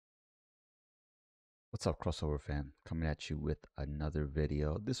What's up, Crossover fam? Coming at you with another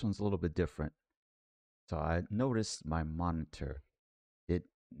video. This one's a little bit different. So I noticed my monitor did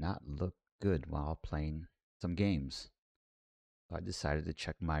not look good while playing some games. So I decided to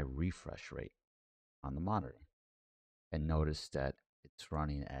check my refresh rate on the monitor and noticed that it's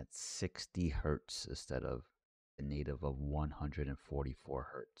running at 60 hertz instead of the native of 144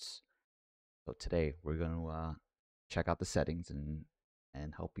 hertz. So today we're going to check out the settings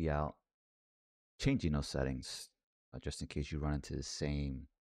and help you out changing those settings, just in case you run into the same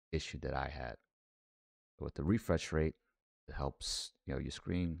issue that I had. With the refresh rate, it helps your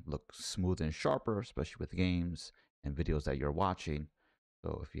screen look smoother and sharper, especially with games and videos that you're watching.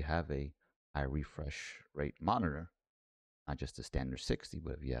 So if you have a high refresh rate monitor, not just the standard 60,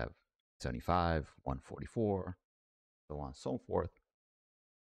 but if you have 75, 144, so on and so forth,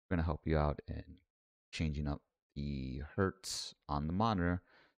 we're going to help you out in changing up the hertz on the monitor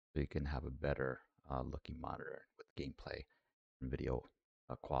so you can have a better looking monitor with gameplay and video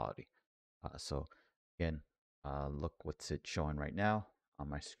quality. So again, look what's it showing right now on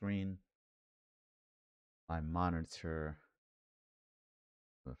my screen. My monitor,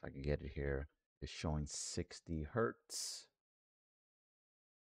 if I can get it here, is showing 60 hertz.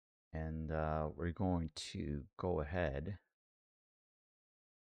 And we're going to go ahead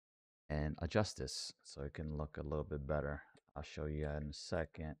and adjust this so it can look a little bit better. I'll show you in a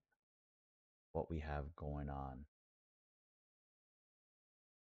second what we have going on.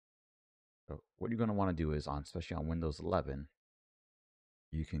 So what you're going to want to do is, especially on Windows 11,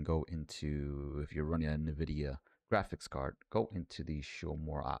 you can go into, if you're running a NVIDIA graphics card, go into the show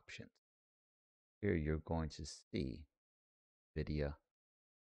more options. Here you're going to see NVIDIA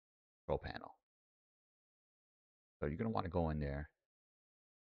Pro Panel. So you're going to want to go in there.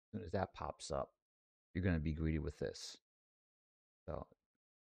 As soon as that pops up, you're going to be greeted with this. So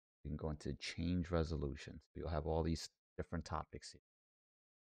you can go into change resolutions. You'll have all these different topics here.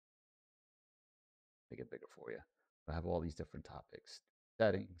 Make it bigger for you. You'll have all these different topics: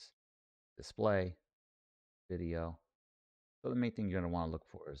 settings, display, video. So the main thing you're going to want to look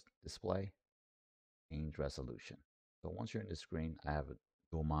for is display, change resolution. So once you're in the screen, I have a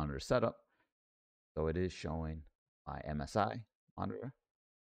dual monitor setup. So it is showing my MSI monitor,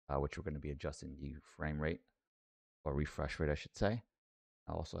 which we're going to be adjusting the frame rate or refresh rate, I should say.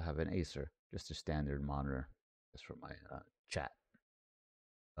 I also have an Acer, just a standard monitor, just for my chat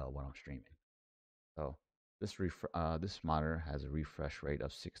when I'm streaming. So this monitor has a refresh rate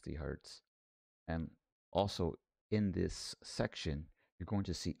of 60 hertz, and also in this section, you're going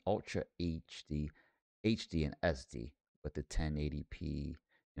to see Ultra HD, HD, and SD with the 1080p,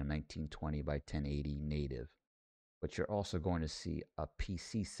 1920 by 1080 native. But you're also going to see a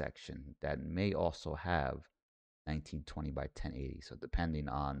PC section that may also have 1920 by 1080. So depending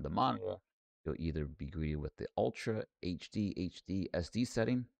on the monitor, you'll either be greeted with the Ultra HD, HD, SD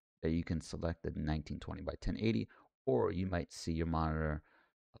setting that you can select the 1920 by 1080, or you might see your monitor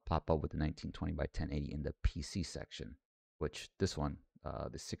pop up with the 1920 by 1080 in the PC section, which this one,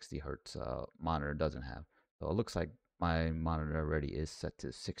 the 60 hertz monitor doesn't have. So it looks like my monitor already is set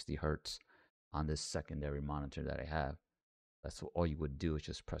to 60 hertz on this secondary monitor that I have. That's what all you would do is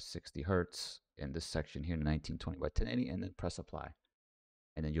just press 60 hertz in this section here, 1920 by 1080, and then press apply.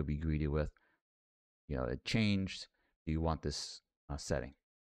 And then you'll be greeted with, it changed. Do you want this setting?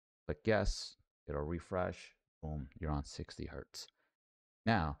 Click yes, it'll refresh. Boom, you're on 60 hertz.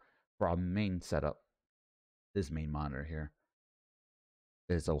 Now, for our main setup, this main monitor here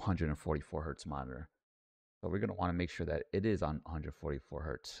is a 144 hertz monitor. So we're going to want to make sure that it is on 144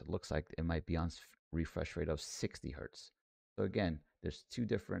 hertz. It looks like it might be on refresh rate of 60 hertz. So again, there's two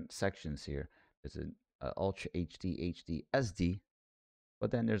different sections here. There's an Ultra HD, HD, SD,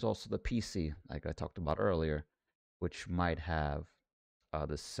 but then there's also the PC, like I talked about earlier, which might have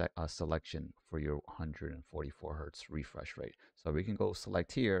the selection for your 144 hertz refresh rate. So we can go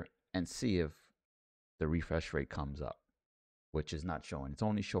select here and see if the refresh rate comes up, which is not showing. It's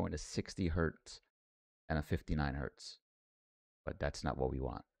only showing a 60 hertz and a 59 hertz, but that's not what we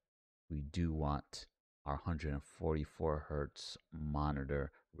want. We do want our 144 hertz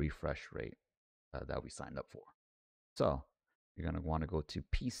monitor refresh rate that we signed up for. So you're going to want to go to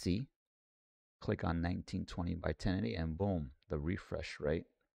PC, click on 1920 by 1080, and boom, the refresh rate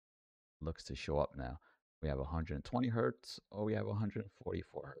looks to show up now. We have 120 hertz or we have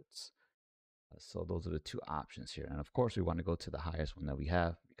 144 hertz. So those are the two options here. And of course, we want to go to the highest one that we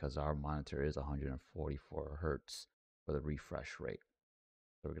have because our monitor is 144 hertz for the refresh rate.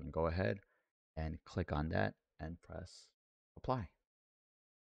 So we're going to go ahead and click on that and press apply.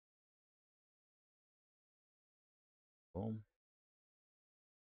 Boom.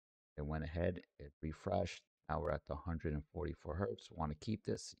 It went ahead, it refreshed. Now we're at the 144 hertz. Want to keep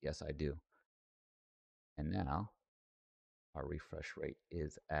this? Yes, I do. And now our refresh rate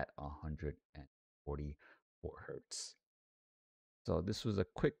is at 144 hertz. So this was a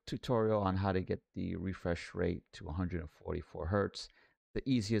quick tutorial on how to get the refresh rate to 144 hertz. The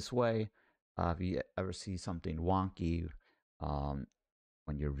easiest way, if you ever see something wonky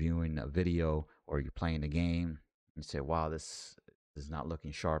when you're viewing a video or you're playing a game, you say, wow, this is not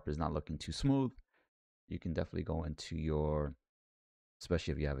looking sharp, is not looking too smooth. You can definitely go into your,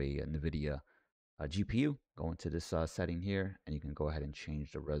 especially if you have a NVIDIA GPU, go into this setting here, and you can go ahead and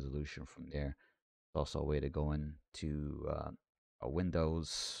change the resolution from there. It's also a way to go into a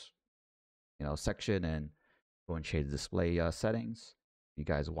Windows, section and go and change the display settings. If you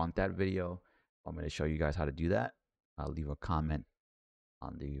guys want that video, I'm going to show you guys how to do that. I'll leave a comment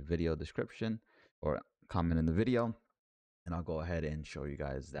on the video description or comment in the video, and I'll go ahead and show you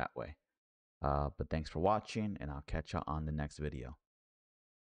guys that way. But thanks for watching, and I'll catch you on the next video.